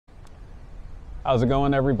How's it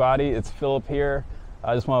going, everybody? It's Philip here.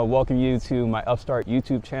 I just want to welcome you to my Upstart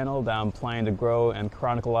YouTube channel that I'm planning to grow and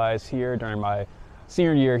chronicleize here during my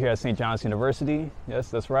senior year here at St. John's University. Yes,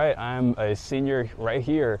 that's right. I'm a senior right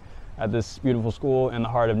here at this beautiful school in the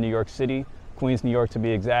heart of New York City, Queens, New York to be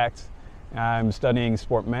exact. I'm studying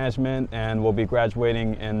sport management and will be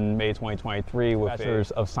graduating in May 2023 with a Bachelor's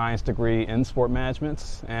of Science degree in sport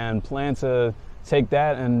management, and plan to take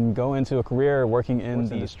that and go into a career working in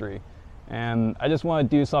the industry. And I just want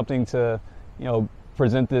to do something to,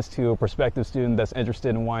 present this to a prospective student that's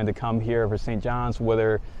interested in wanting to come here for St. John's,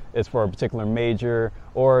 whether it's for a particular major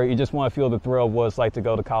or you just want to feel the thrill of what it's like to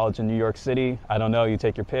go to college in New York City. I don't know, you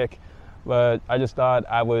take your pick. But I just thought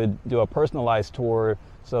I would do a personalized tour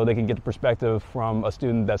so they can get the perspective from a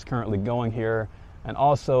student that's currently going here, and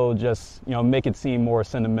also just make it seem more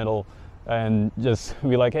sentimental and just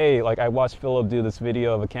be like, hey, like I watched Philip do this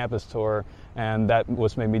video of a campus tour, and that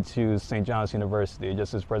was made me choose St. John's University,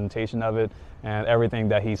 just his presentation of it and everything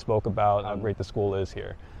that he spoke about how great the school is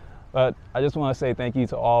here. But I just want to say thank you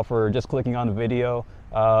to all for just clicking on the video,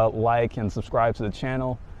 like and subscribe to the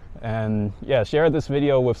channel. And yeah, share this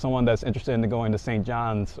video with someone that's interested in going to St.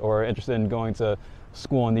 John's or interested in going to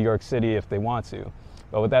school in New York City if they want to.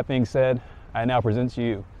 But with that being said, I now present to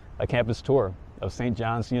you a campus tour of St.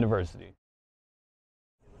 John's University.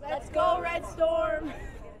 Let's go, Red Storm!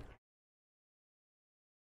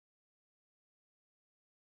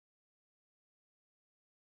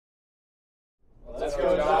 Let's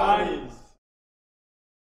go, Johnnies!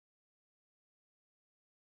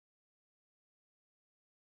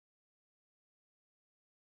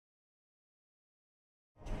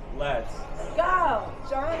 Let's go,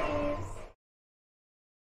 Johnnies!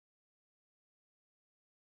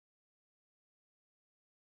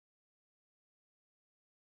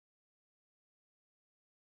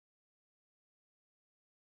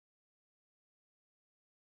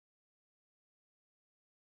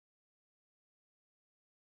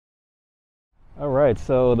 All right,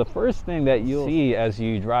 so the first thing that you'll see as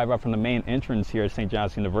you drive up from the main entrance here at St.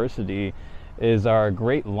 John's University is our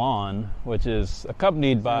great lawn, which is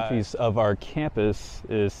accompanied by a piece of our campus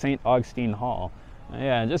is St. Augustine Hall.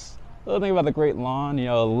 Yeah, just a little thing about the great lawn.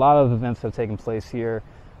 A lot of events have taken place here.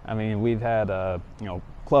 I mean, we've had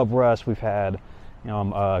Club Rush, we've had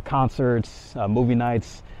concerts, movie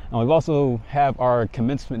nights, and we've also have our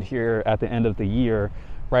commencement here at the end of the year,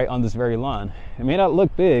 right on this very lawn. It may not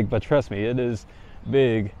look big, but trust me, it is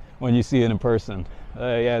big when you see it in person.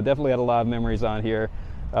 Yeah, definitely had a lot of memories on here.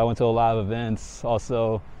 I went to a lot of events.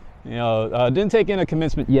 Also, didn't take in a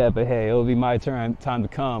commencement yet, but hey, it'll be my time to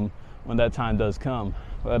come when that time does come.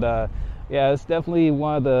 But yeah, it's definitely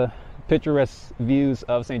one of the picturesque views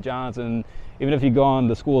of St. John's, and even if you go on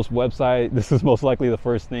the school's website, this is most likely the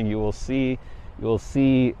first thing you will see. You will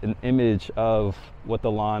see an image of what the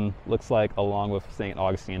lawn looks like along with St.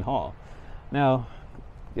 Augustine Hall. Now,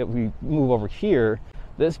 if we move over here,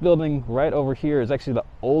 this building right over here is actually the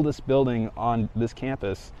oldest building on this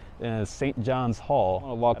campus, and St. John's Hall. I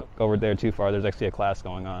don't want to walk over there too far. There's actually a class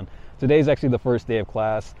going on. Today's actually the first day of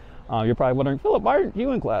class. You're probably wondering, Philip, why aren't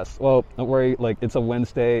you in class? Well, don't worry, it's a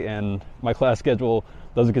Wednesday, and my class schedule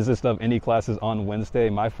doesn't consist of any classes on Wednesday.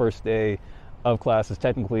 My first day of class is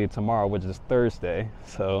technically tomorrow, which is Thursday.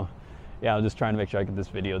 So yeah, I'm just trying to make sure I get this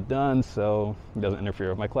video done so it doesn't interfere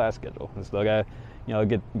with my class schedule. I still got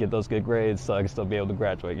get those good grades so I can still be able to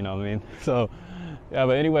graduate, you know what I mean? So yeah,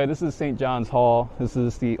 but anyway, this is St. John's Hall. This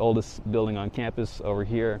is the oldest building on campus over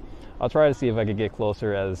here. I'll try to see if I can get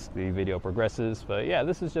closer as the video progresses, but yeah,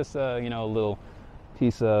 this is just a little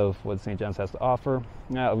piece of what St. John's has to offer.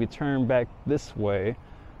 Now if we turn back this way,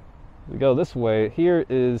 we go this way, here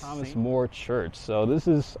is Thomas More Church. So this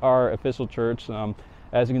is our official church.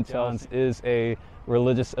 As you can tell, it is a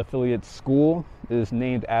religious affiliate school. It is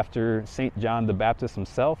named after St. John the Baptist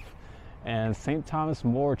himself, and St. Thomas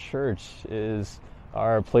More Church is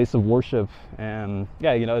our place of worship. And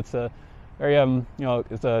yeah, it's a very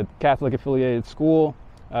it's a Catholic affiliated school.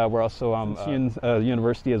 We're also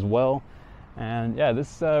university as well, and yeah,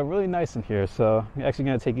 this is really nice in here. So I'm actually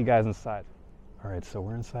going to take you guys inside. All right, so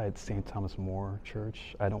we're inside St. Thomas More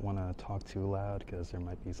Church. I don't want to talk too loud because there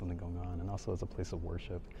might be something going on, and also it's a place of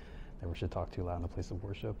worship. Never should talk too loud in a place of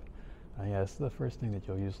worship. Yeah, it's the first thing that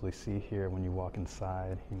you'll usually see here when you walk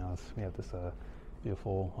inside. We have this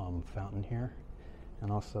beautiful fountain here,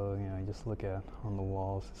 and also you just look at on the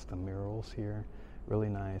walls, it's the murals here, really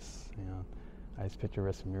nice. Nice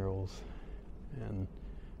picturesque murals, and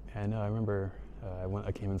I know I remember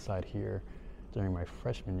I came inside here during my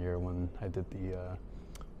freshman year when I did the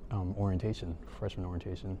freshman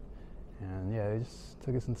orientation. And yeah, they just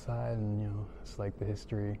took us inside, and it's like the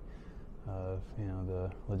history of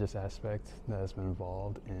the religious aspect that has been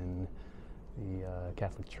involved in the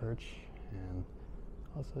Catholic Church, and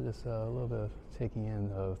also just a little bit of taking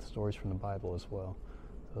in of stories from the Bible as well.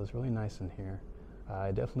 So it's really nice in here.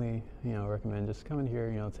 I definitely recommend just coming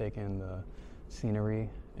here, take in the scenery.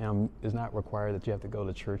 It's not required that you have to go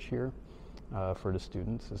to church here for the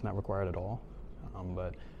students. It's not required at all,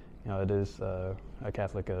 but it is a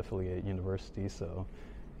Catholic affiliate university, so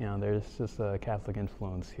there's just a Catholic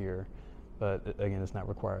influence here. But again, it's not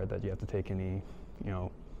required that you have to take any,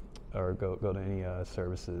 or go to any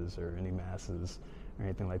services or any masses or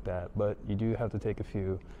anything like that. But you do have to take a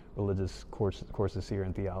few religious courses here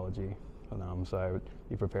in theology. So I would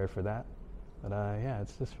be prepared for that. But yeah,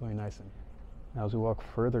 it's just really nice in here. Now, as we walk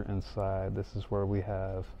further inside, this is where we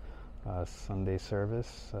have Sunday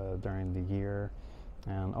service during the year,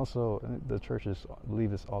 and also the church I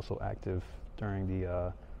believe is also active during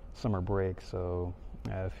the summer break. So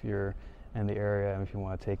if you're in the area and if you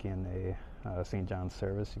want to take in a St. John's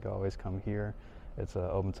service, you can always come here. It's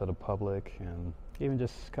open to the public, and even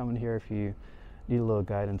just come in here if you need a little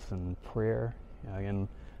guidance in prayer. Again,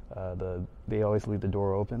 they always leave the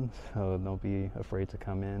door open, so don't be afraid to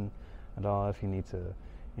come in at all if you need to,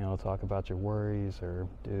 talk about your worries or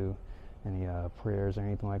do any prayers or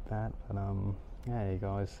anything like that. But yeah, you can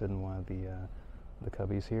always sit in one of the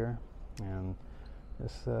cubbies here and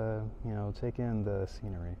just take in the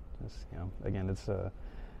scenery. Just again, it's a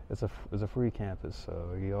free campus,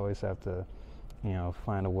 so you always have to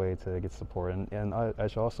find a way to get support. And I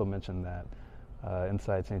should also mention that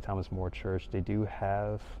inside St. Thomas More Church, they do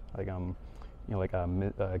have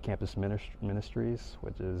campus ministries,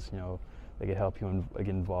 which is they can help you get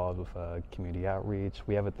involved with community outreach.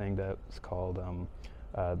 We have a thing that's called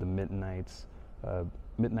the Midnight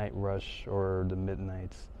Rush, or the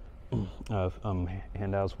Midnight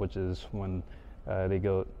handouts, which is when they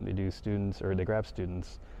grab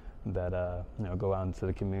students that go out into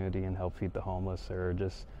the community and help feed the homeless, or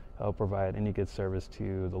just help provide any good service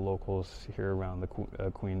to the locals here around the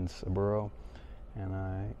Queens borough.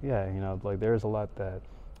 And yeah, there's a lot that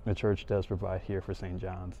the church does provide here for St.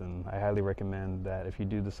 John's, and I highly recommend that if you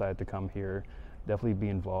do decide to come here, definitely be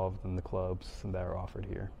involved in the clubs that are offered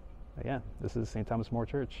here. But yeah, this is St. Thomas More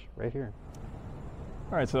Church right here.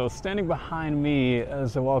 All right, so standing behind me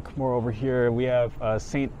as I walk more over here, we have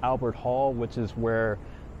St. Albert Hall, which is where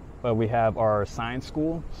we have our science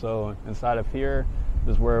school. So inside of here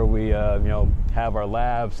is where we have our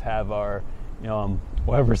labs, have our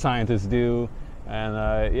whatever scientists do.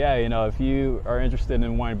 And yeah, if you are interested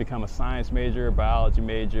in wanting to become a science major, biology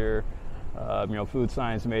major, food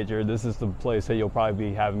science major, this is the place that you'll probably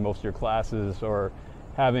be having most of your classes or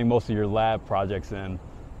having most of your lab projects in.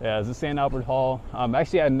 Yeah, this is St. Albert Hall.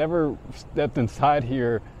 Actually, I never stepped inside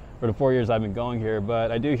here for the 4 years I've been going here,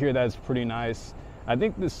 but I do hear that it's pretty nice. I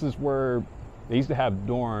think this is where they used to have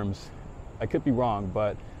dorms. I could be wrong,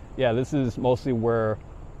 but yeah, this is mostly where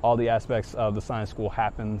all the aspects of the science school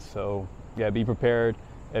happen. So yeah, be prepared.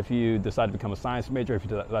 If you decide to become a science major, if you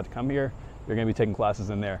decide to come here, you're going to be taking classes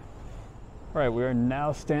in there. All right, we are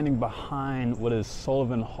now standing behind what is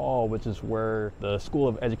Sullivan Hall, which is where the School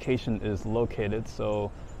of Education is located.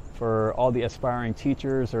 So for all the aspiring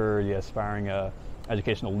teachers or the aspiring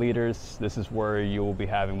educational leaders, this is where you will be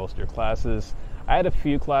having most of your classes. I had a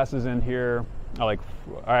few classes in here, I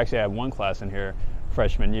actually had one class in here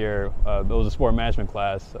freshman year. It was a sport management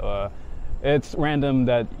class. It's random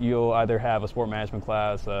that you'll either have a sport management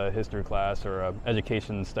class, a history class, or an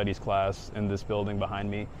education studies class in this building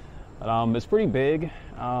behind me. It's pretty big.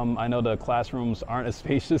 I know the classrooms aren't as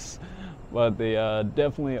spacious, but they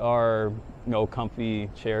definitely are comfy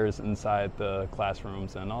chairs inside the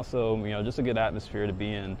classrooms, and also just a good atmosphere to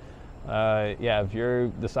be in. Yeah, if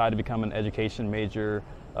you decide to become an education major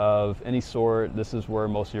of any sort, this is where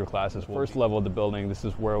most of your classes will be. First level of the building, this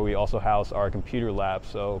is where we also house our computer lab.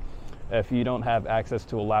 So if you don't have access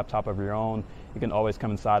to a laptop of your own, you can always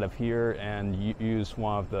come inside of here and use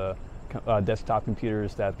one of the desktop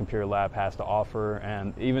computers that the computer lab has to offer.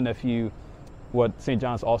 And even if what St.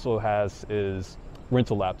 John's also has is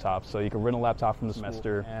rental laptops, so you can rent a laptop from the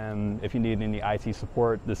semester, and if you need any IT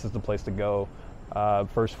support, this is the place to go.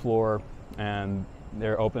 First floor, and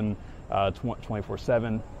they're open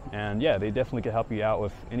 24/7, and yeah, they definitely can help you out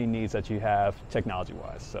with any needs that you have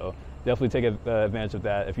technology-wise. So definitely take advantage of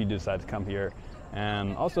that if you decide to come here,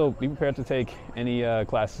 and also be prepared to take any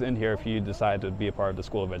classes in here if you decide to be a part of the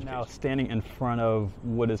School of Education. Now, standing in front of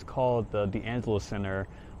what is called the D'Angelo Center.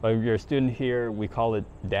 If you're a student here, we call it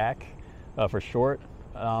DAC for short.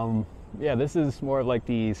 Yeah, this is more of like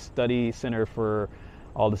the study center for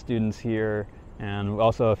all the students here. And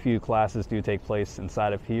also a few classes do take place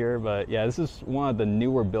inside of here. But yeah, this is one of the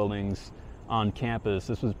newer buildings on campus.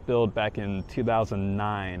 This was built back in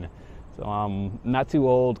 2009. So not too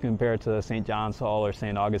old compared to St. John's Hall or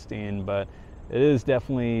St. Augustine, but it is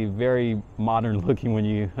definitely very modern looking when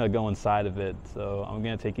you go inside of it. So I'm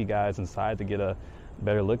going to take you guys inside to get a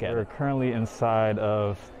better look at it. We're currently inside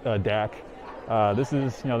of DAC. This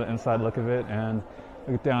is, the inside look of it, and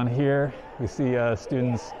look down here, we see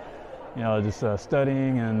students, just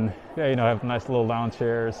studying, and have nice little lounge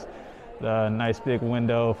chairs, a nice big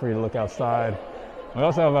window for you to look outside. We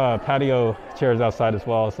also have patio chairs outside as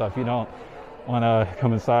well, so if you don't want to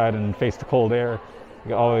come inside and face the cold air, you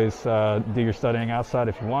can always do your studying outside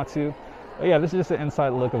if you want to. But yeah, this is just an inside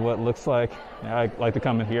look of what it looks like. I like to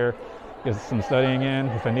come in here, get some studying in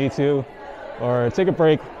if I need to, or take a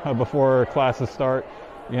break before classes start.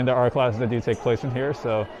 Again, there are classes that do take place in here,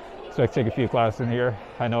 so I take a few classes in here.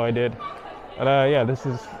 I know I did. But yeah, this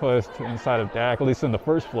is what's inside of DAC, at least in the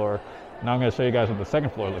first floor. Now I'm going to show you guys what the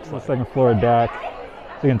second floor looks like. The second floor of DAC,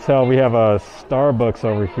 as you can tell, we have a Starbucks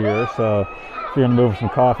over here. So if you're in the mood for some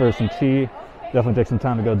coffee or some tea, definitely take some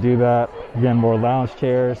time to go do that. Again, more lounge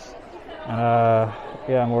chairs. And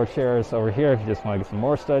yeah, more chairs over here if you just want to get some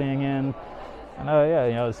more studying in. And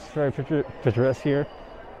yeah, it's very picturesque here.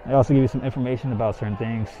 They also give you some information about certain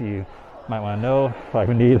things you might want to know. Like,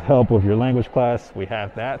 we need help with your language class, we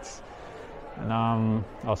have that. And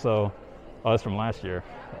also, that's from last year,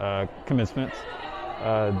 commencement,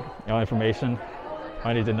 information.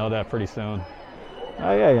 I need to know that pretty soon.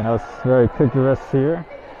 Yeah, it's very picturesque here.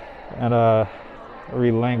 And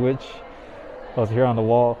read language. Also here on the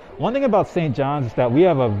wall. One thing about St. John's is that we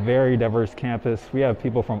have a very diverse campus. We have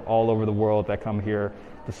people from all over the world that come here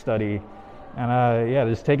to study. And yeah,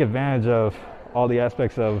 just take advantage of all the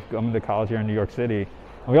aspects of coming to college here in New York City.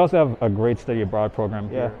 And we also have a great study abroad program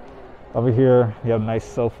here. Yeah. Over here, you have nice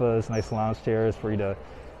sofas, nice lounge chairs for you to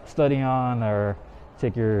study on, or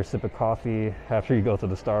take your sip of coffee after you go to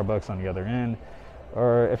the Starbucks on the other end.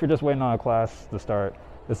 Or if you're just waiting on a class to start,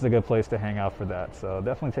 this is a good place to hang out for that. So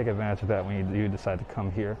definitely take advantage of that when you do decide to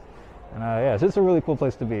come here. And yeah, it's just a really cool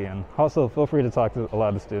place to be. And also feel free to talk to a lot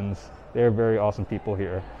of the students. They're very awesome people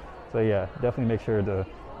here. So yeah, definitely make sure to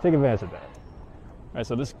take advantage of that. All right,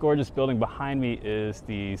 so this gorgeous building behind me is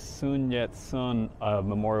the Sun Yat-sen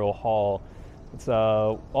Memorial Hall. It's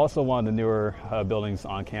also one of the newer buildings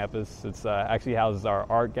on campus. It's actually houses our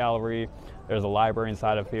art gallery. There's a library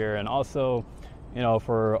inside of here, and also,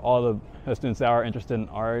 for all the students that are interested in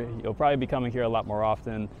art, you'll probably be coming here a lot more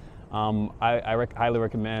often. I highly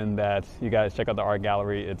recommend that you guys check out the art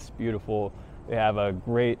gallery. It's beautiful. They have a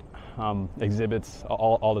great exhibits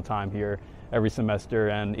all the time here, every semester,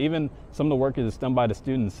 and even some of the work is done by the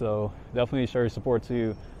students. So definitely show your support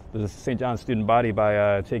to the St. John's student body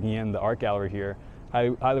by taking in the art gallery here.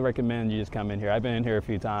 I highly recommend you just come in here. I've been in here a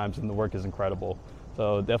few times, and the work is incredible.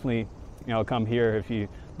 So definitely, come here if you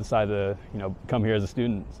decide to, come here as a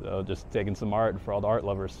student. So just taking some art for all the art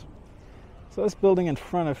lovers. So this building in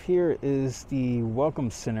front of here is the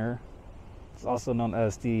Welcome Center. It's also known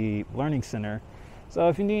as the Learning Center. So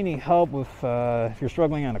if you need any help with, if you're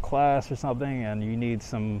struggling in a class or something and you need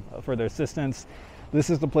some further assistance, this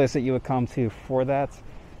is the place that you would come to for that.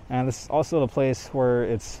 And this is also the place where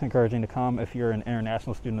it's encouraging to come if you're an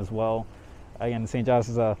international student as well. Again, St. John's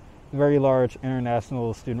is a very large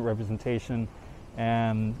international student representation,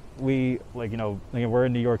 and we, we're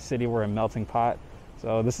in New York City, we're a melting pot.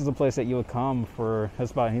 So this is a place that you would come for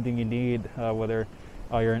just about anything you need, whether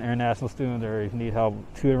you're an international student or if you need help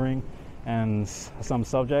tutoring and some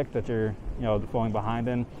subject that you're falling behind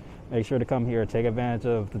in. Make sure to come here, take advantage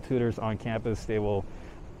of the tutors on campus. They will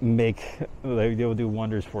do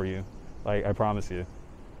wonders for you, I promise you.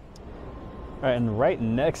 All right, and right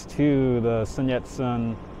next to the Sun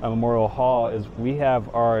Yat-sen Memorial Hall is we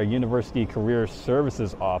have our University Career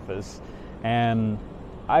Services office, and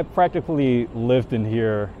I practically lived in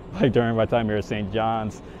here during my time here at St.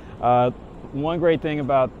 John's. One great thing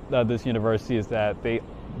about this university is that they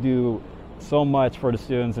do so much for the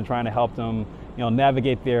students and trying to help them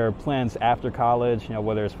navigate their plans after college,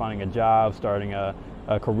 whether it's finding a job, starting a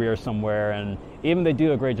career somewhere, and even they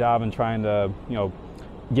do a great job in trying to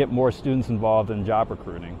get more students involved in job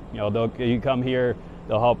recruiting. You come here,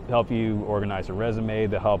 they'll help you organize a resume,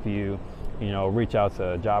 they'll help you reach out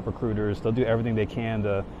to job recruiters. They'll do everything they can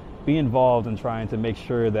to be involved in trying to make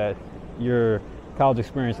sure that your college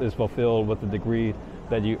experience is fulfilled with the degree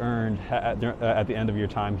that you earned at the end of your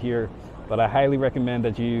time here. But I highly recommend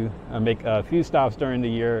that you make a few stops during the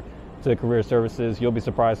year to career services. You'll be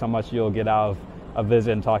surprised how much you'll get out of a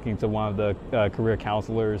visit and talking to one of the career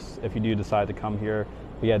counselors if you do decide to come here.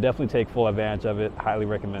 But yeah, definitely take full advantage of it. Highly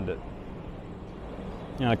recommend it.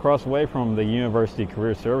 And across the way from the University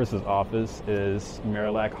Career Services office is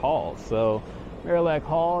Marillac Hall. So Marillac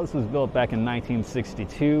Hall, this was built back in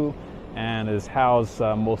 1962 and has housed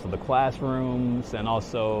most of the classrooms and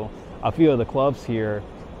also a few of the clubs here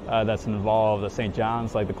that's involved at St.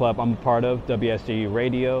 John's, like the club I'm a part of, WSJU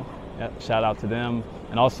Radio. Shout out to them.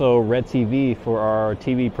 And also Red TV for our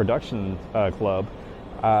TV production club.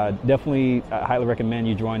 Definitely highly recommend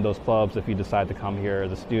you join those clubs if you decide to come here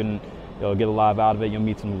as a student. You'll get a lot out of it. You'll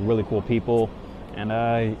meet some really cool people. And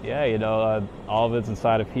yeah, you know, all of it's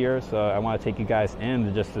inside of here. So I want to take you guys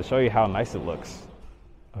in just to show you how nice it looks.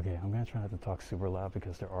 Okay, I'm going to try not to talk super loud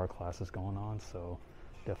because there are classes going on. So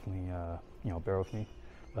definitely, you know, bear with me.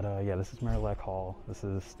 But yeah, this is Marillac Hall. This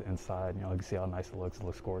is the inside. You know, you can see how nice it looks. It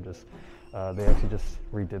looks gorgeous. They actually just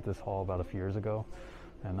redid this hall about a few years ago.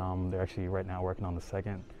 And they're actually right now working on the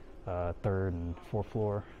second, third, and fourth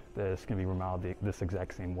floor. That's going to be remodeled this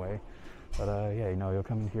exact same way. But yeah, you know, you'll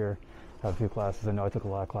come in here, have a few classes. I know I took a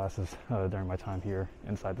lot of classes during my time here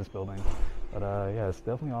inside this building. But yeah, it's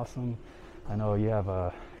definitely awesome. I know you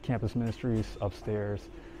have campus ministries upstairs.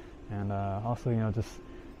 And also, you know, just,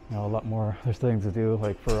 you know, a lot more, there's things to do,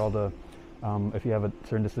 like for all the, if you have a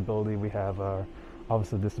certain disability, we have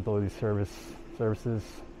Office of Disability Services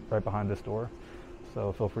right behind this door.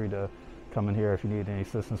 So feel free to come in here if you need any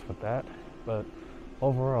assistance with that. But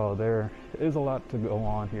overall, there is a lot to go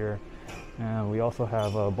on here. And we also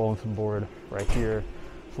have a bulletin board right here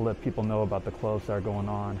to let people know about the clubs that are going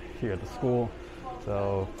on here at the school.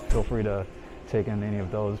 So feel free to take in any of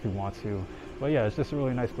those if you want to. But yeah, it's just a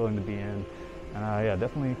really nice building to be in. And yeah,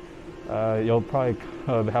 definitely, you'll probably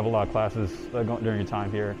have a lot of classes during your time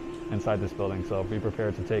here inside this building. So be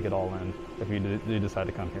prepared to take it all in if you do decide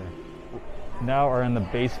to come here. Now we're in the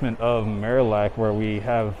basement of Marillac, where we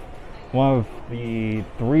have one of the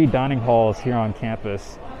 3 dining halls here on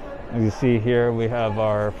campus. As you see here, we have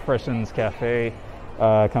our Freshens Cafe.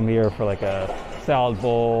 Come here for like a salad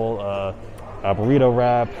bowl, a burrito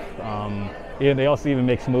wrap. Yeah, they also even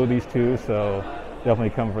make smoothies too, so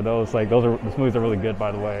definitely come for those. Like the smoothies are really good,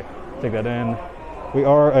 by the way. Take that in. We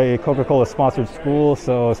are a Coca-Cola sponsored school,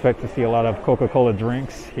 so expect to see a lot of Coca-Cola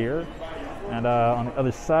drinks here. And on the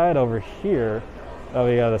other side over here,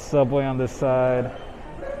 we got a Subway on this side.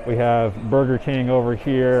 We have Burger King over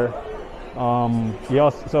here.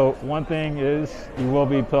 So one thing is you will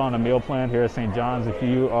be put on a meal plan here at St. John's if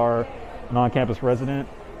you are an on-campus resident.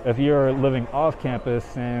 If you're living off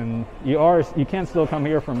campus, and you can still come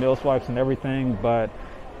here for meal swipes and everything, but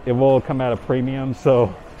it will come at a premium.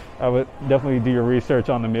 So I would definitely do your research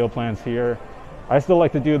on the meal plans here. I still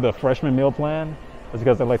like to do the freshman meal plan, just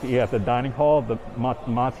because I like to eat at the dining hall, the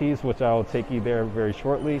Monty's, which I will take you there very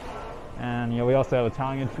shortly. And you know, we also have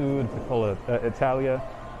Italian food, it's called Italia.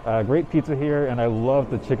 Great pizza here, and I love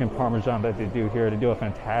the chicken parmesan that they do here. They do a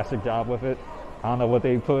fantastic job with it. I don't know what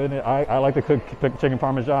they put in it. I like to cook chicken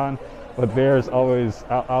parmesan, but theirs always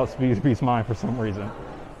outspeeds mine for some reason.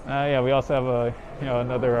 Yeah, we also have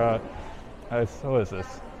another. What is this?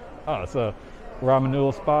 Oh, it's a ramen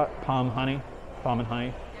noodle spot, Palm and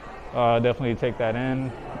Honey. Definitely take that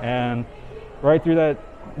in. And right through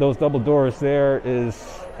those double doors there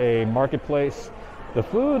is a marketplace. The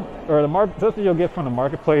food or stuff that you'll get from the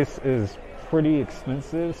marketplace is pretty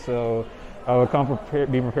expensive, so I would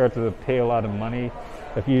be prepared to pay a lot of money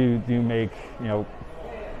if you do make, you know,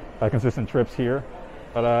 consistent trips here.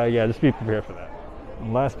 But yeah, just be prepared for that.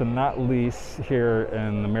 And last but not least, here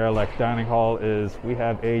in the Marillac Dining Hall is we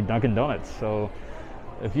have a Dunkin' Donuts. So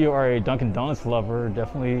if you are a Dunkin' Donuts lover,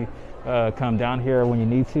 definitely come down here when you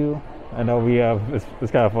need to. I know we have,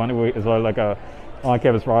 it's kind of funny, it's like a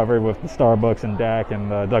on-campus rivalry with the Starbucks and DAC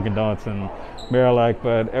and Dunkin' Donuts and Marillac,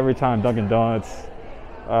 but every time Dunkin' Donuts,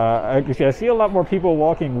 I see a lot more people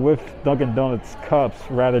walking with Dunkin' Donuts cups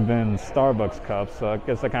rather than Starbucks cups. So I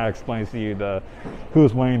guess that kind of explains to you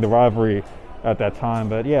who's winning the rivalry at that time.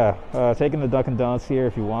 But yeah, taking the Dunkin' Donuts here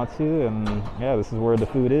if you want to, and yeah, this is where the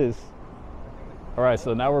food is. All right,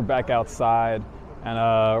 so now we're back outside,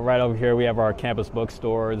 and right over here we have our campus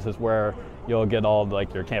bookstore. This is where you'll get all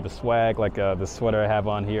like your campus swag, like the sweater I have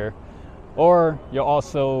on here, or you'll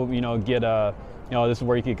also, you know, get this is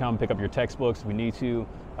where you can come pick up your textbooks if we need to,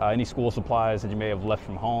 any school supplies that you may have left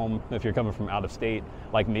from home if you're coming from out of state,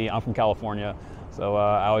 like me. I'm from California, so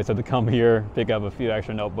I always have to come here, pick up a few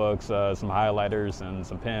extra notebooks, some highlighters, and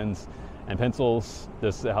some pens and pencils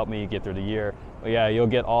just to help me get through the year. But yeah, you'll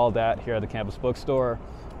get all that here at the campus bookstore.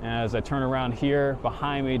 And as I turn around here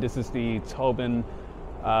behind me, this is the Tobin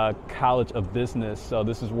College of Business. So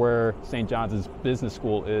this is where St. John's Business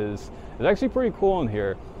School is. It's actually pretty cool in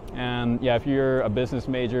here. And yeah, if you're a business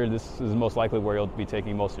major, this is most likely where you'll be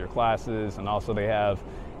taking most of your classes. And also they have,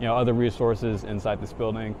 other resources inside this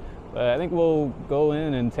building. But I think we'll go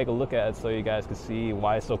in and take a look at it so you guys can see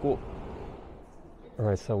why it's so cool. All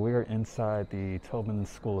right, so we are inside the Tobin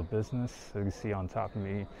School of Business. So you can see on top of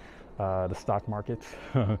me, the stock market.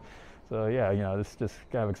 So yeah, this is just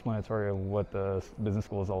kind of explanatory of what the business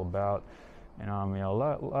school is all about. I've met a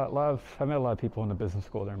lot of people in the business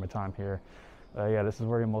school during my time here. Yeah, this is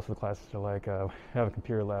where most of the classes are like. We have a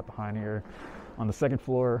computer lab behind here. On the second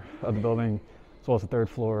floor of the building, as well as the third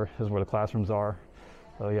floor, is where the classrooms are.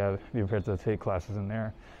 So yeah, be prepared to take classes in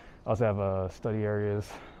there. I also have study areas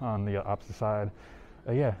on the opposite side.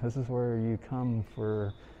 Yeah, this is where you come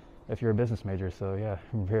for if you're a business major. So yeah,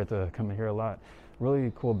 I'm prepared to come in here a lot.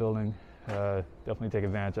 Really cool building. Definitely take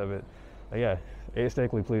advantage of it. Yeah,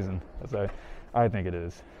 aesthetically pleasing, as I think it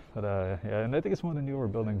is. But yeah, and I think it's one of the newer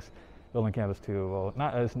building campus too. Well,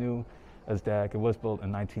 not as new as DAC. It was built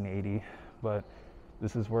in 1980, but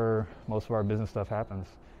this is where most of our business stuff happens.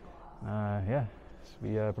 Yeah, just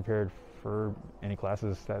be prepared for any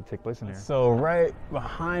classes that take place in here. So right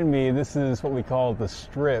behind me, this is what we call the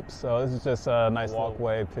Strip. So this is just a nice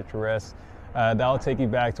walkway, picturesque. That'll take you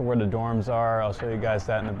back to where the dorms are. I'll show you guys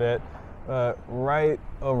that in a bit. Right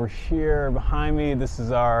over here behind me, this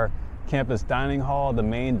is our campus dining hall, the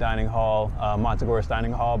main dining hall, Montagor's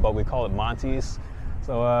dining hall, but we call it Monty's.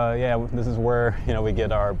 So yeah, this is where we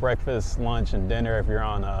get our breakfast, lunch, and dinner if you're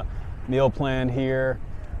on a meal plan here,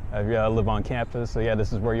 if you live on campus. So yeah,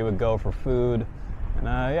 this is where you would go for food. And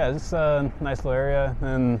yeah, it's a nice little area.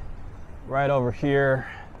 And right over here,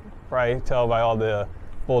 probably tell by all the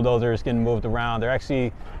bulldozers getting moved around, they're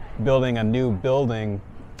actually building a new building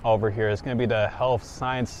over here. It's going to be the Health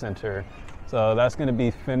Science Center. So that's going to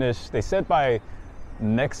be finished, they said, by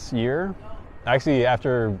next year. Actually,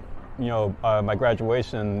 after my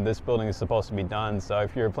graduation, this building is supposed to be done. So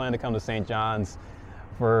if you're planning to come to St. John's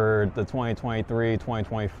for the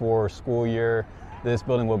 2023-2024 school year, this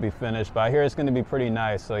building will be finished. But I hear it's going to be pretty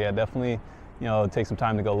nice. So yeah, definitely, take some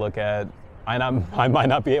time to go look at. I might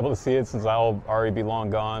not be able to see it since I'll already be long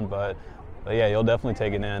gone, but yeah, you'll definitely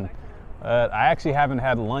take it in. I actually haven't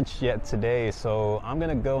had lunch yet today, so I'm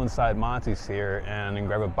gonna go inside Monty's here and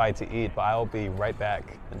grab a bite to eat, but I'll be right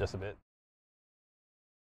back in just a bit.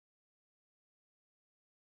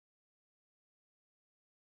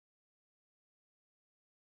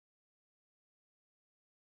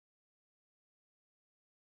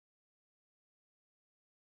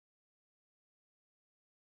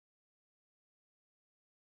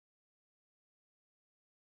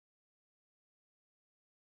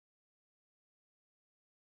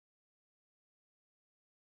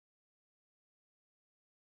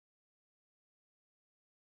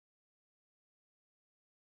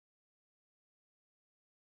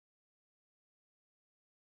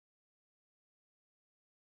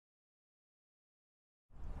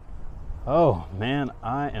 Oh man,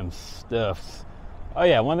 I am stuffed. Oh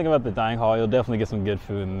yeah, one thing about the dining hall, you'll definitely get some good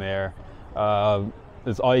food in there.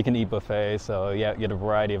 It's all you can eat buffet, so yeah, get a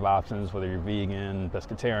variety of options, whether you're vegan,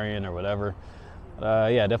 pescatarian, or whatever.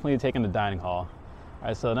 Yeah, definitely taking the dining hall. All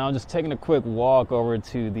right, so now I'm just taking a quick walk over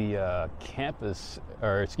to the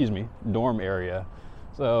dorm area.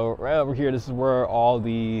 So right over here, this is where all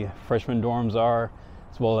the freshman dorms are,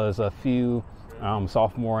 as well as a few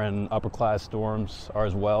sophomore and upper class dorms are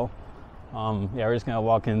as well. Yeah, we're just gonna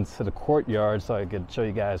walk into the courtyard so I could show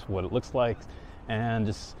you guys what it looks like and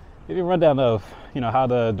just give you a rundown of how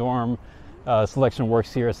the dorm selection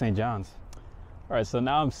works here at St. John's. All right, so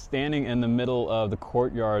now I'm standing in the middle of the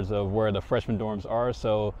courtyards of where the freshman dorms are.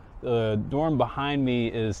 So the dorm behind me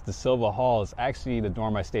is the Silva Hall. It's actually the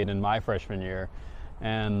dorm I stayed in my freshman year.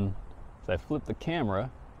 And as I flip the camera,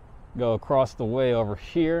 go across the way over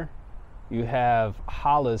here, you have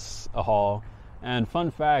Hollis Hall. And fun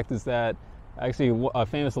fact is that actually a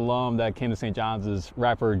famous alum that came to St. John's is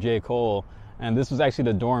rapper J. Cole. And this was actually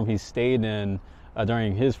the dorm he stayed in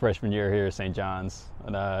during his freshman year here at St. John's.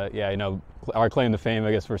 And yeah, our claim to fame,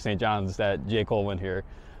 I guess, for St. John's is that J. Cole went here.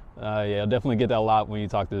 Yeah, you'll definitely get that a lot when you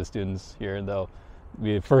talk to the students here. And they'll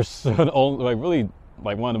be the first, really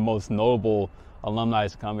one of the most notable alumni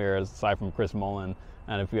to come here, aside from Chris Mullen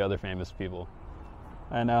and a few other famous people.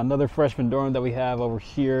 And another freshman dorm that we have over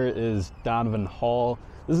here is Donovan Hall.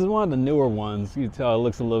 This is one of the newer ones. You can tell it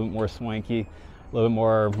looks a little bit more swanky, a little bit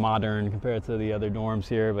more modern compared to the other dorms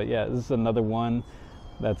here. But yeah, this is another one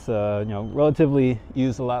that's relatively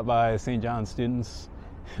used a lot by St. John's students.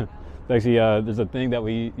 Actually, there's a thing that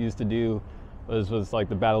we used to do was like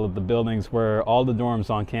the Battle of the Buildings, where all the dorms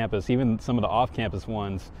on campus, even some of the off-campus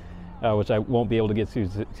ones, which I won't be able to get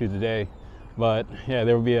to today, But yeah,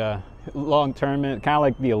 there will be a long tournament, kind of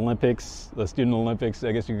like the Olympics, the Student Olympics,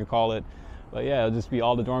 I guess you could call it. But yeah, it'll just be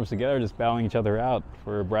all the dorms together, just battling each other out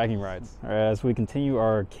for bragging rights. All right, as we continue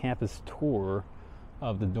our campus tour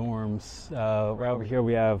of the dorms, right over here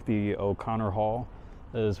we have the O'Connor Hall.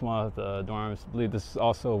 That is one of the dorms. I believe this is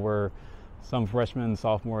also where some freshmen,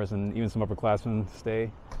 sophomores, and even some upperclassmen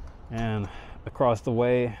stay. And across the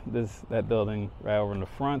way, that building right over in the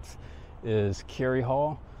front is Carey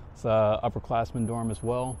Hall. It's an upperclassman dorm as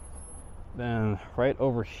well. Then right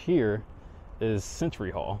over here is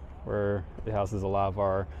Century Hall, where it houses a lot of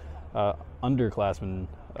our underclassmen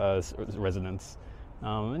residents.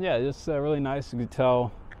 And yeah, it's really nice. You can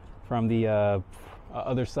tell from the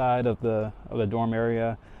other side of the dorm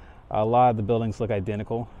area, a lot of the buildings look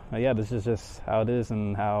identical. Yeah, this is just how it is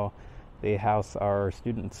and how they house our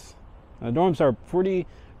students. And the dorms are pretty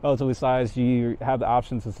relatively sized. You have the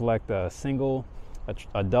option to select a single,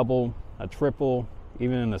 a double, a triple,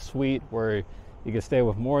 even in a suite where you can stay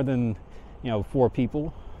with more than 4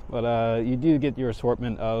 people. But you do get your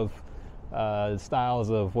assortment of styles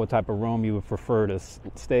of what type of room you would prefer to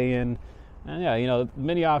stay in. And yeah,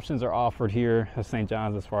 many options are offered here at St.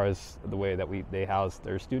 John's as far as the way that they house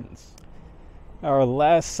their students. Our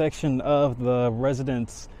last section of the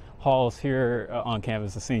residence halls here on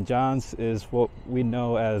campus at St. John's is what we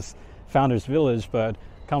know as Founders Village, but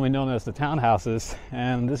commonly known as the townhouses.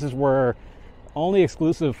 And this is where only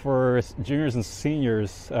exclusive for juniors and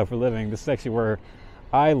seniors for living. This is actually where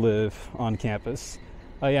I live on campus.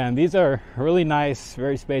 Yeah, and these are really nice,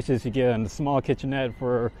 very spacious. You get a small kitchenette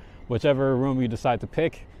for whichever room you decide to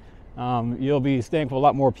pick. You'll be staying with a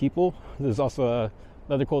lot more people. There's also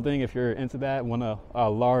another cool thing if you're into that, want a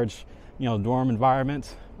large, dorm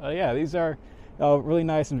environment. Yeah, these are really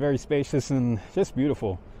nice and very spacious and just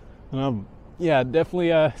beautiful. Yeah, definitely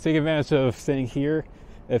take advantage of staying here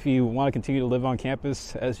if you want to continue to live on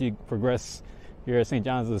campus as you progress here at St.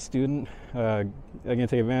 John's as a student. Again,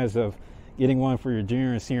 take advantage of getting one for your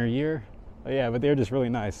junior and senior year. Yeah, but they're just really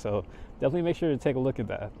nice, so definitely make sure to take a look at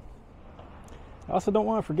that. I also don't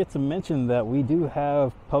want to forget to mention that we do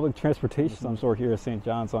have public transportation of some sort here at St.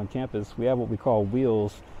 John's on campus. We have what we call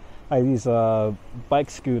wheels, like these bike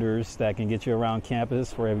scooters that can get you around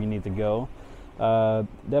campus wherever you need to go.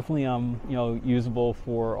 Definitely usable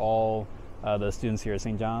for all the students here at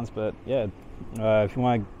St. John's. But yeah, if you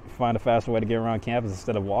want to find a faster way to get around campus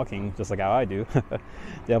instead of walking, just like how I do,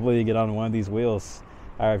 definitely get on one of these wheels.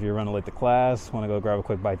 If you're running late to class, want to go grab a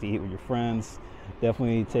quick bite to eat with your friends,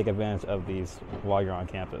 definitely take advantage of these while you're on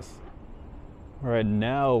campus. All right,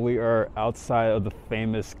 now we are outside of the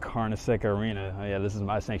famous Carnesecca Arena. Yeah, this is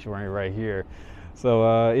my sanctuary right here.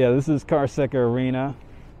 So yeah, this is Carnesecca Arena.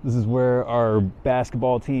 This is where our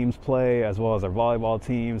basketball teams play as well as our volleyball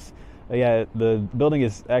teams. Yeah, the building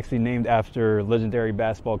is actually named after legendary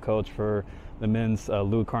basketball coach for the men's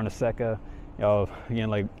Lou Carnesecca.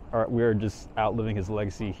 Again, we're just outliving his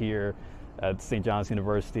legacy here at St. John's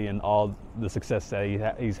University and all the success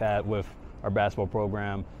that he's had with our basketball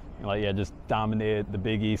program. Just dominated the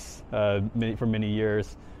Big East for many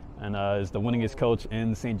years, and is the winningest coach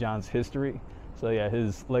in St. John's history. So yeah,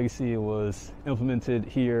 his legacy was implemented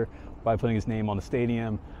here by putting his name on the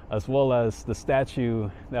stadium, as well as the statue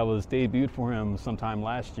that was debuted for him sometime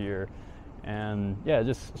last year. And yeah,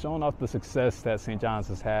 just showing off the success that St. John's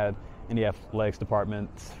has had in the athletics department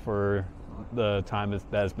for the time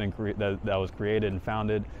that was created and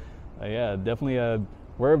founded. Yeah, definitely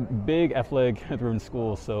we're a big athletic-driven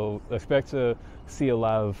school, so expect to see a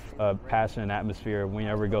lot of passion and atmosphere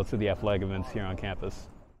whenever we go to the athletic events here on campus.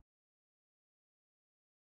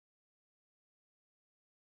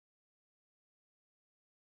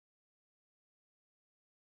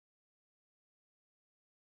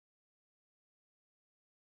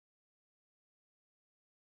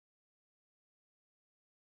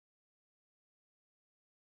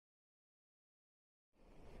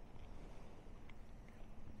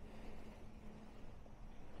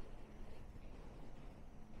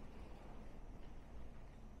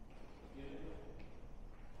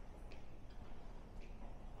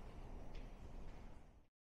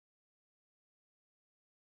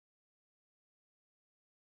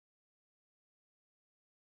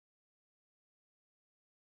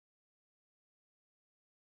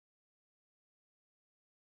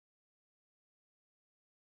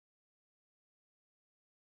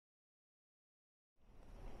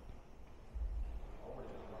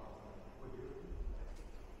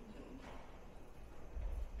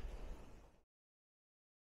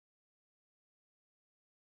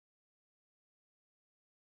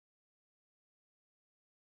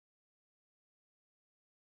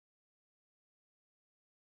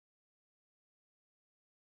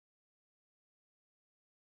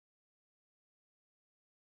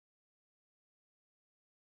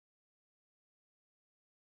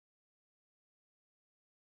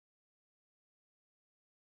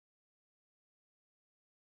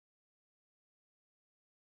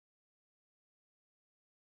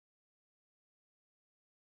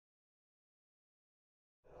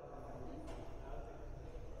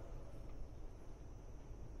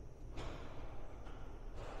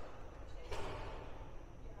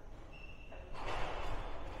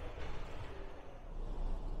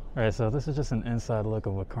 All right, so this is just an inside look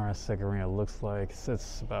of what Carnesecca Arena looks like. It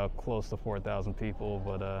sits about close to 4,000 people,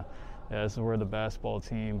 but yeah, this is where the basketball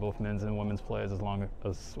team, both men's and women's, plays, as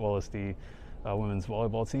well as the women's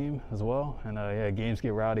volleyball team as well. And yeah, games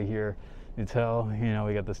get rowdy here. You tell, you know,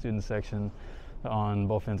 we got the student section on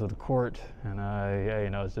both ends of the court, and yeah,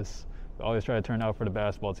 you know, it's just always try to turn out for the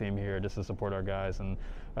basketball team here just to support our guys and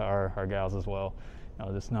our gals as well. You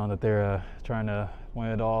know, just knowing that they're trying to win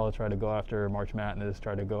it all, try to go after March Madness,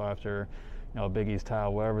 try to go after, you know, Big East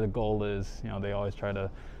title, whatever the goal is. You know, they always try to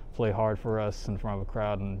play hard for us in front of a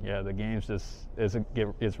crowd, and yeah, the games just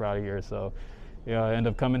gets rowdy here. So, you know, I end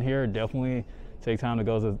up coming here. Definitely take time to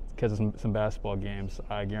go to catch some basketball games.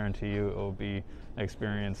 I guarantee you it will be an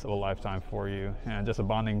experience of a lifetime for you, and just a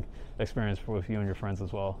bonding experience with you and your friends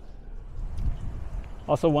as well.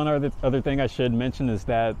 Also, one other thing I should mention is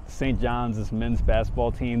that St. John's men's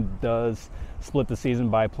basketball team does split the season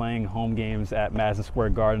by playing home games at Madison Square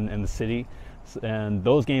Garden in the city, and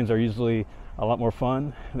those games are usually a lot more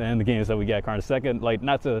fun than the games that we get at Carnesecca. Like,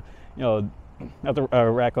 not to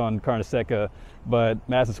rack on Carnesecca, but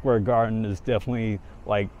Madison Square Garden is definitely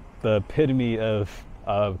like the epitome of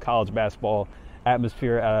college basketball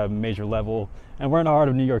atmosphere at a major level, and we're in the heart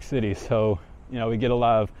of New York City, so you know we get a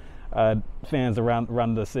lot of fans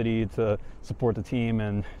around the city to support the team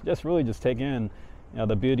and just really just take in, you know,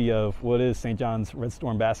 the beauty of what is St. John's Red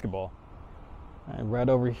Storm basketball. And right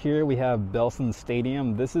over here we have Belson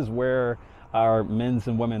Stadium. This is where our men's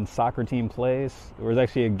and women's soccer team plays. There was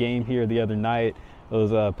actually a game here the other night. It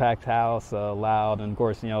was a packed house, loud, and of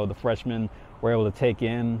course, you know, the freshmen were able to take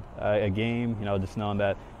in a game, you know, just knowing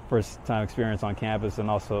that first time experience on campus, and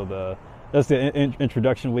also that's the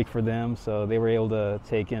introduction week for them, so they were able to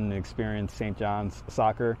take in and experience St. John's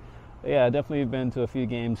soccer. Yeah, definitely been to a few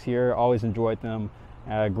games here, always enjoyed them.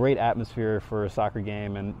 Great atmosphere for a soccer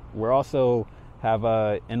game, and we're also have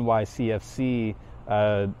a NYCFC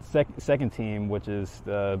second team, which is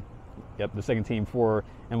the second team for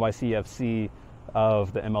NYCFC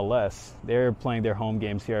of the MLS. They're playing their home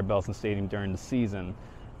games here at Belson Stadium during the season.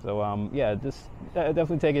 So yeah, just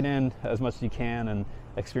definitely take it in as much as you can and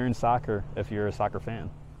experience soccer if you're a soccer fan.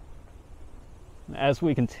 As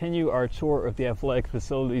we continue our tour of the athletic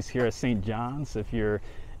facilities here at St. John's, if you're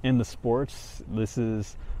in the sports, this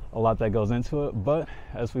is a lot that goes into it. But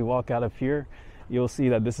as we walk out of here, you'll see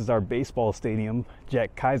that this is our baseball stadium,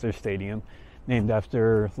 Jack Kaiser Stadium, named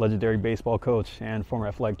after legendary baseball coach and former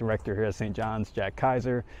athletic director here at St. John's, Jack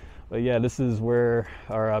Kaiser. But yeah, this is where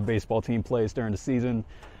our baseball team plays during the season.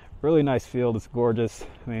 Really nice field. It's gorgeous.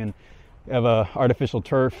 I mean, we have a artificial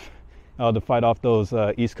turf to fight off those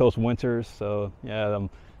East Coast winters. So yeah,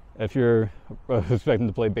 if you're expecting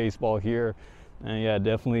to play baseball here, and yeah,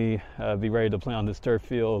 definitely be ready to play on this turf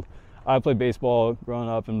field. I played baseball growing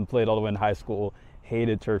up and played all the way in high school.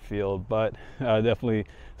 Hated turf field, but definitely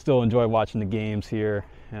still enjoy watching the games here.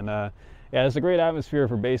 And yeah, it's a great atmosphere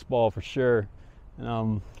for baseball for sure.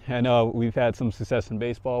 I know we've had some success in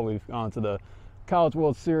baseball. We've gone to the College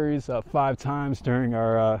World Series 5 times during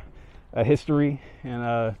our history,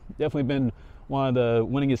 and definitely been one of the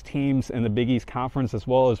winningest teams in the Big East Conference, as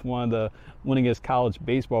well as one of the winningest college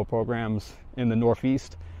baseball programs in the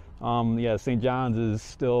Northeast. Yeah, St. John's is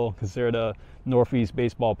still considered a Northeast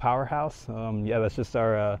baseball powerhouse. Yeah, that's just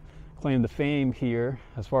our claim to fame here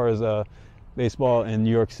as far as baseball in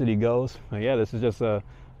New York City goes. Yeah, this is just a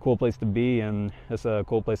cool place to be, and it's a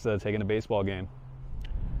cool place to take in a baseball game.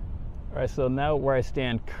 All right, so now where I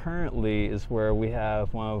stand currently is where we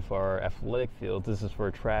have one of our athletic fields. This is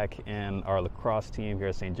for track and our lacrosse team here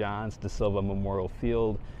at St. John's, De Silva Memorial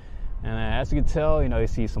Field. And as you can tell, you know, you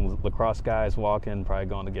see some lacrosse guys walking, probably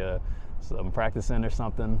going to get some practice in or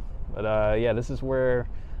something. But yeah, this is where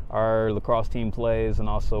our lacrosse team plays, and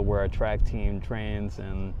also where our track team trains,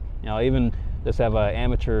 and you know, even just have other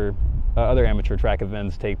amateur track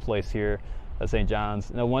events take place here at St. John's.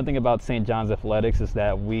 You know, one thing about St. John's athletics is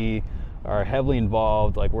that we are heavily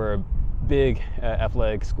involved. Like, we're a big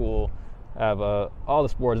athletic school. Have all the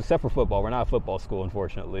sports except for football. We're not a football school,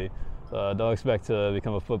 unfortunately. So don't expect to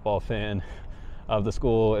become a football fan of the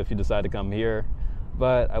school if you decide to come here.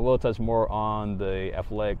 But I will touch more on the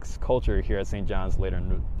athletics culture here at St. John's later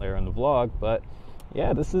in the vlog. But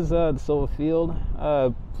yeah, this is the Silva Field.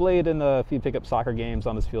 Played in a few pickup soccer games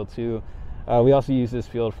on this field too. We also use this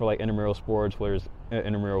field for like intramural sports, where there's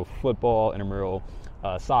intramural football, intramural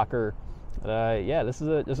soccer. Yeah, this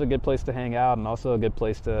is just a good place to hang out, and also a good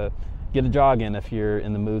place to get a jog in if you're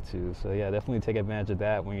in the mood to. So yeah, definitely take advantage of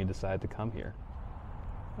that when you decide to come here.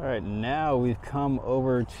 All right, now we've come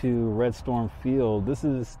over to Red Storm Field. This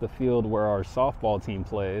is the field where our softball team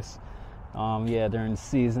plays. Yeah, during the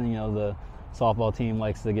season, you know, the softball team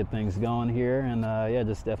likes to get things going here, and yeah,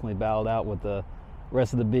 just definitely battled out with the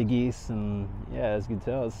rest of the Big East. And yeah, as you can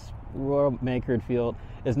tell, it's Royal Mankard Field.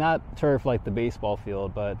 It's not turf like the baseball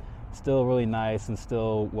field, but still really nice and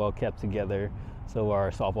still well kept together, so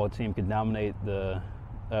our softball team could dominate the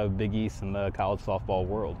Big East and the college softball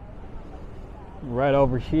world. Right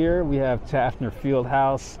over here we have Taftner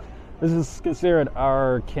Fieldhouse. This is considered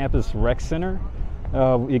our campus rec center.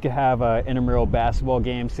 You can have intramural basketball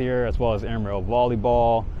games here, as well as intramural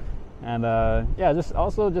volleyball, and yeah, just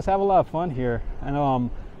have a lot of fun here. I know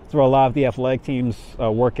it's where a lot of the athletic teams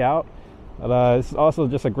work out, but it's also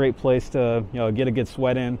just a great place to get a good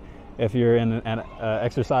sweat in if you're in an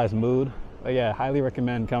exercise mood. But yeah, highly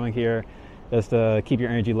recommend coming here just to keep your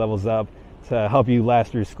energy levels up, to help you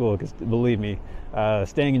last through school, because believe me,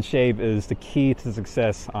 staying in shape is the key to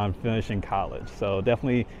success on finishing college. So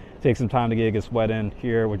definitely take some time to get a good sweat in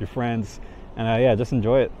here with your friends, and yeah, just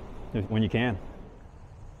enjoy it when you can.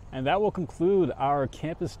 And that will conclude our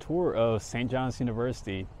campus tour of St. John's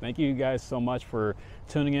University. Thank you guys so much for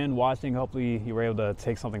tuning in, watching. Hopefully you were able to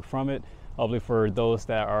take something from it. Hopefully for those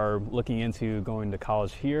that are looking into going to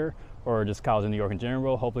college here or just college in New York in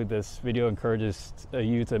general, hopefully this video encourages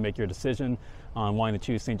you to make your decision on wanting to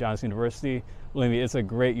choose St. John's University. Believe me, it's a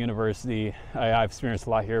great university. I've experienced a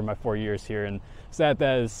lot here in my 4 years here, and sad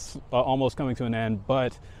that is almost coming to an end,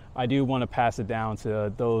 but I do want to pass it down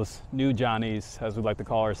to those new Johnnies, as we like to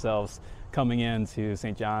call ourselves, coming into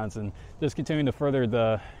St. John's and just continuing to further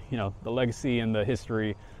the legacy and the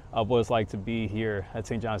history of what it's like to be here at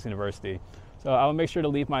St. John's University. So I'll make sure to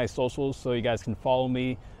leave my socials so you guys can follow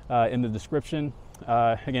me in the description.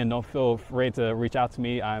 Again, don't feel afraid to reach out to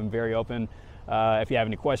me. I'm very open. If you have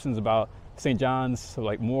any questions about St. John's, so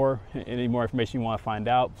any more information you want to find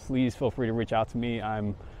out, please feel free to reach out to me.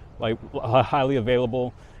 I'm highly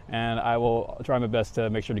available, and I will try my best to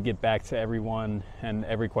make sure to get back to everyone and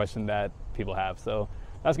every question that people have. So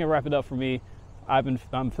that's going to wrap it up for me. I'm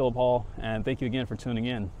Philip Hall, and thank you again for tuning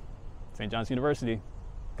in. St. John's University,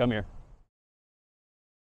 come here.